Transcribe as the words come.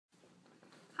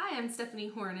Hi, I'm Stephanie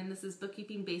Horne, and this is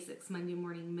Bookkeeping Basics Monday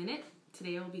Morning Minute.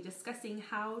 Today I will be discussing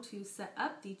how to set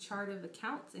up the chart of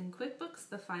accounts in QuickBooks,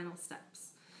 the final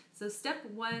steps. So step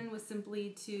one was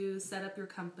simply to set up your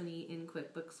company in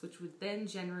QuickBooks, which would then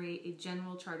generate a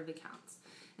general chart of accounts.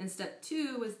 And step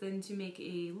two was then to make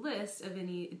a list of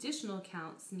any additional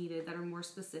accounts needed that are more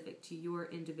specific to your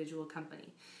individual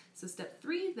company. So step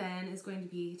three then is going to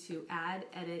be to add,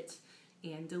 edit,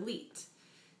 and delete.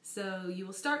 So you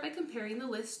will start by comparing the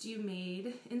list you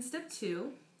made in step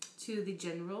two to the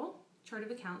general chart of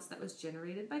accounts that was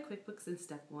generated by QuickBooks in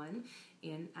step one,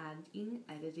 and adding,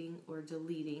 editing, or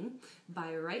deleting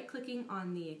by right-clicking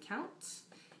on the account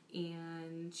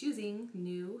and choosing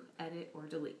New, Edit, or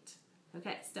Delete.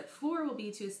 Okay, step four will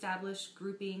be to establish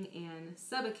grouping and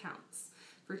sub-accounts.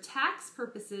 For tax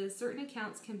purposes, certain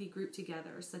accounts can be grouped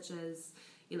together, such as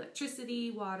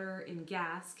electricity, water, and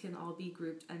gas can all be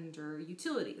grouped under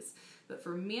utilities. But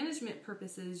for management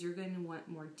purposes, you're going to want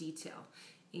more detail.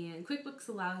 And QuickBooks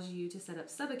allows you to set up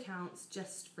sub-accounts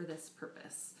just for this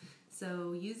purpose.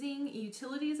 So using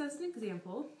utilities as an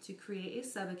example, to create a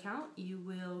sub-account, you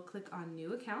will click on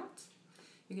New Account.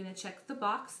 You're going to check the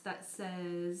box that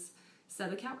says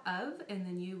Sub-account of, and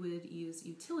then you would use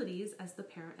utilities as the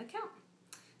parent account.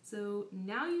 So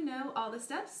now you know all the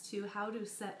steps to how to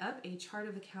set up a chart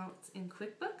of accounts in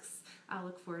QuickBooks. I'll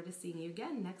look forward to seeing you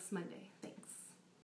again next Monday.